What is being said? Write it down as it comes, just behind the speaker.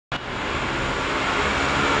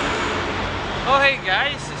Oh hey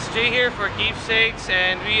guys, it's Jay here for Keepsakes,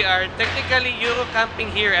 and we are technically Euro camping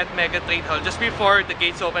here at Mega Trade Hall just before the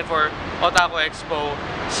gates open for OTAKU EXPO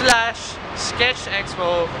 / Sketch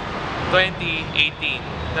Expo 2018,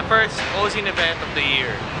 the first OZIN event of the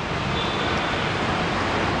year.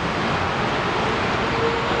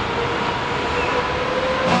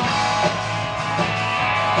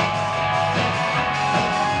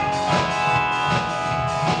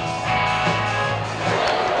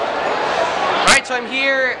 So I'm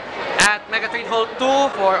here at Mega Trade Hall 2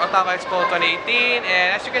 for OTAKU EXPO 2018,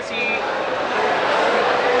 and as you can see,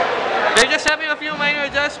 they're just having a few minor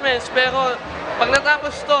adjustments, pero pag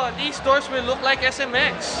natapos to, these doors will look like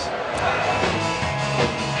SMX.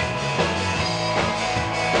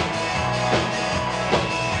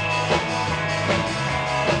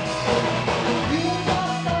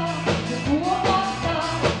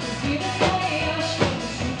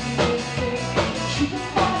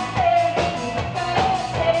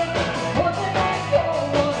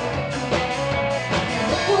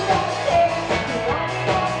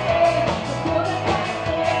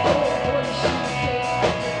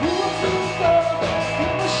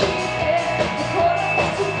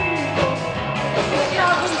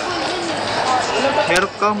 Meron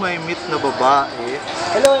kang may meet na babae.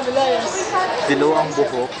 Hello, dilaw ang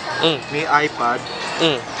buhok. May iPad.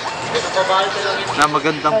 Na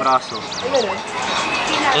magandang braso.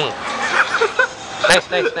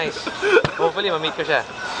 Nice. Hopefully, ma-meet ko siya.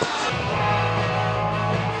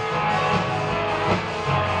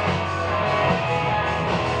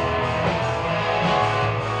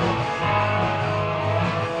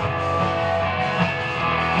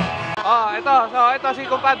 Ito si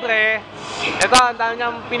kumpadre. Ito, ang dami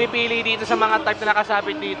niyang pinipili dito sa mga type na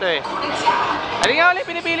nakasabit dito eh. Ano nga ulit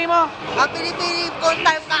pinipili mo? Ang pinipili ko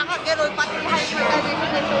type kakagano'n, pati lahat yung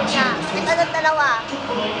magkaganon niya. Ito ng dalawa.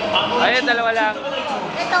 Ayun, dalawa lang.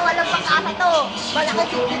 Ito, walang pang-asa to. Malaki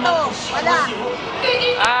din ito. Wala.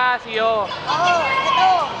 Ah, siyo. Oo, ito.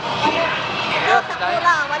 Ito,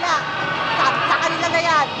 sakura. Wala. Sa kanila na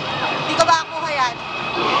yan. Hindi ko makakuha yan.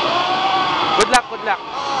 Good luck.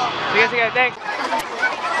 Oo. Sige, thanks.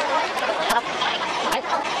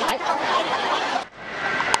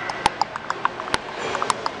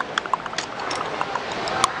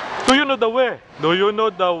 Do you know the way?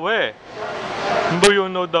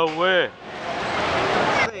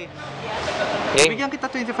 Okay. Bigyan kita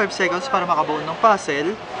 25 seconds para makabuo ng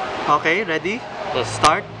puzzle. Okay, ready?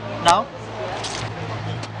 Start now.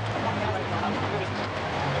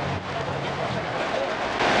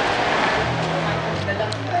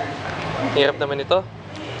 Hirap naman ito.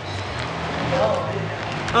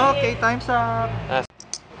 Okay, time's up.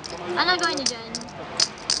 Ano gawin niyo dyan?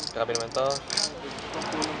 Grabe naman to.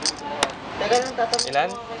 Ilan?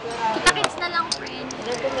 Kita-kits na lang, friend.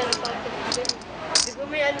 Di ba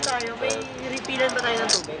may ano tayo? May refilan ba tayo ng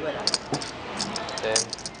tubig? Wala. 10.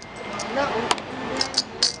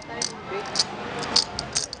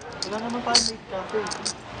 Wala naman pa made cafe.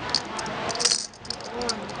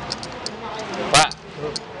 Wa.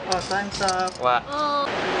 Oh, time's up. Wa. Oh.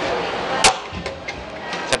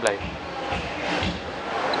 Sablay.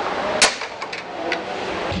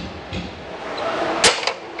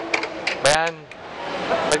 Bayan.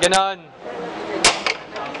 Pag ganon.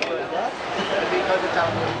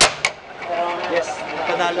 Yes,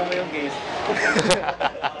 panalo mo yung game.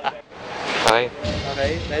 Okay.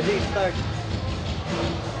 Okay, ready? Start.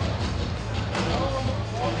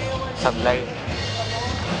 Sablay.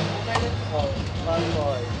 Oh,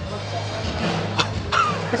 boy.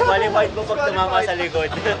 Mas qualified mo pag tumama sa likod.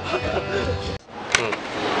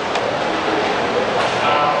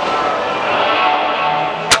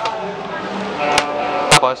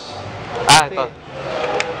 Tapos, ito.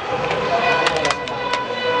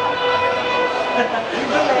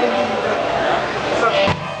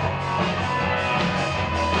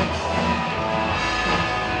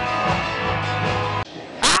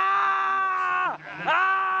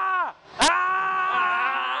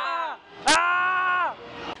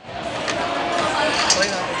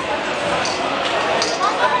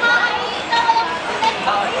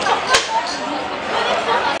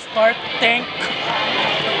 Start tank.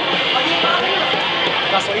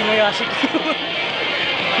 Kaso Inuyasha.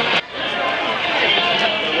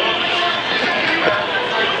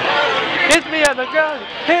 Hit me on the ground!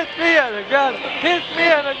 Hit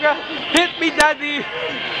me, daddy!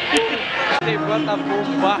 They brought a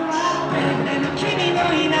boombox.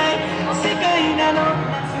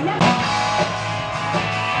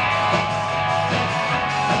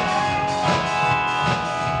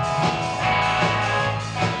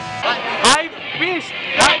 High beast!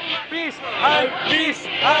 Peace! Hype Beast!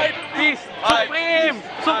 Hype Beast! Supreme!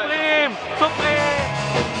 Supreme! Supreme!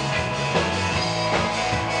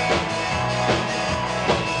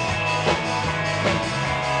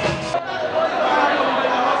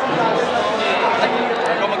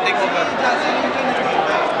 Ikaw mag-take over.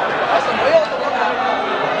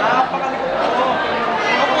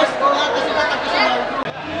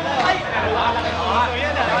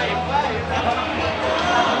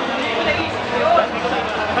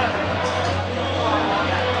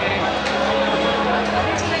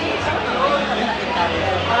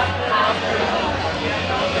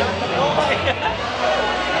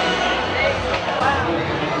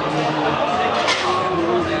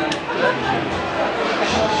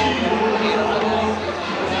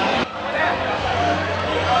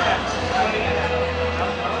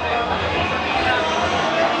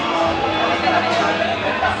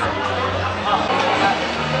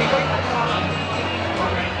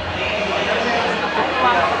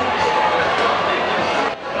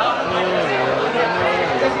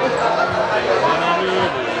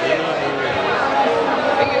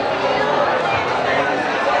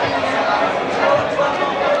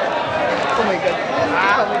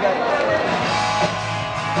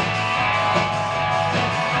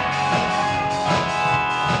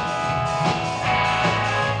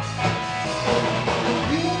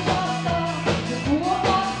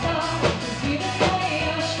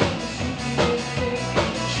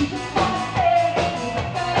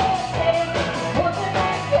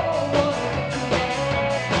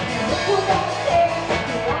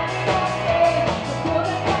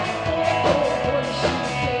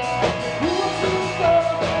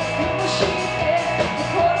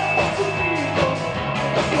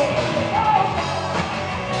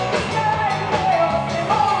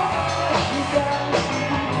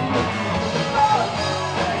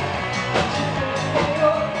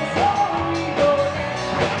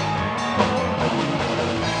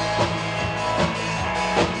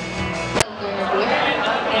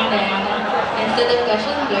 Instead of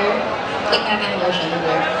cushion blur, click natin motion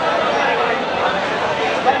blur.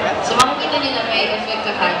 So makikita nyo na may effect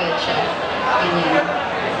na kagad siya. Ganyan.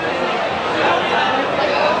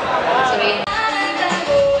 So yun.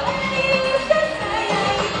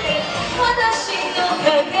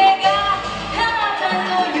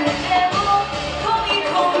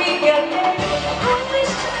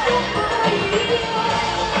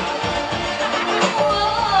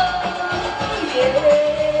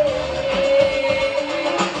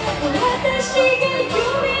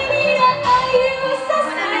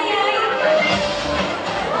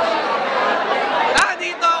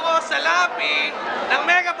 Nandito ako sa lapi ng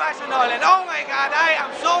Mega Fashion Hall, and oh my God, I am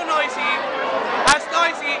so noisy as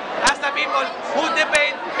the people who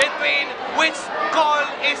debate between which call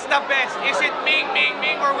is the best. Is it Ming Ming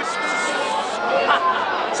Ming or which?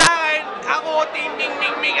 Sa akin, ako, Team Ming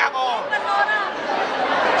Ming Ming ako.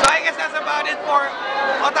 So I guess that's about it for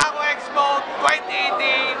Otaku Expo 2018.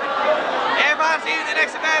 If I'll see you in the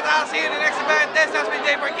next event, I'll see you in the next event. This has been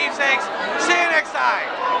Jay for Keepsakes. See you next time.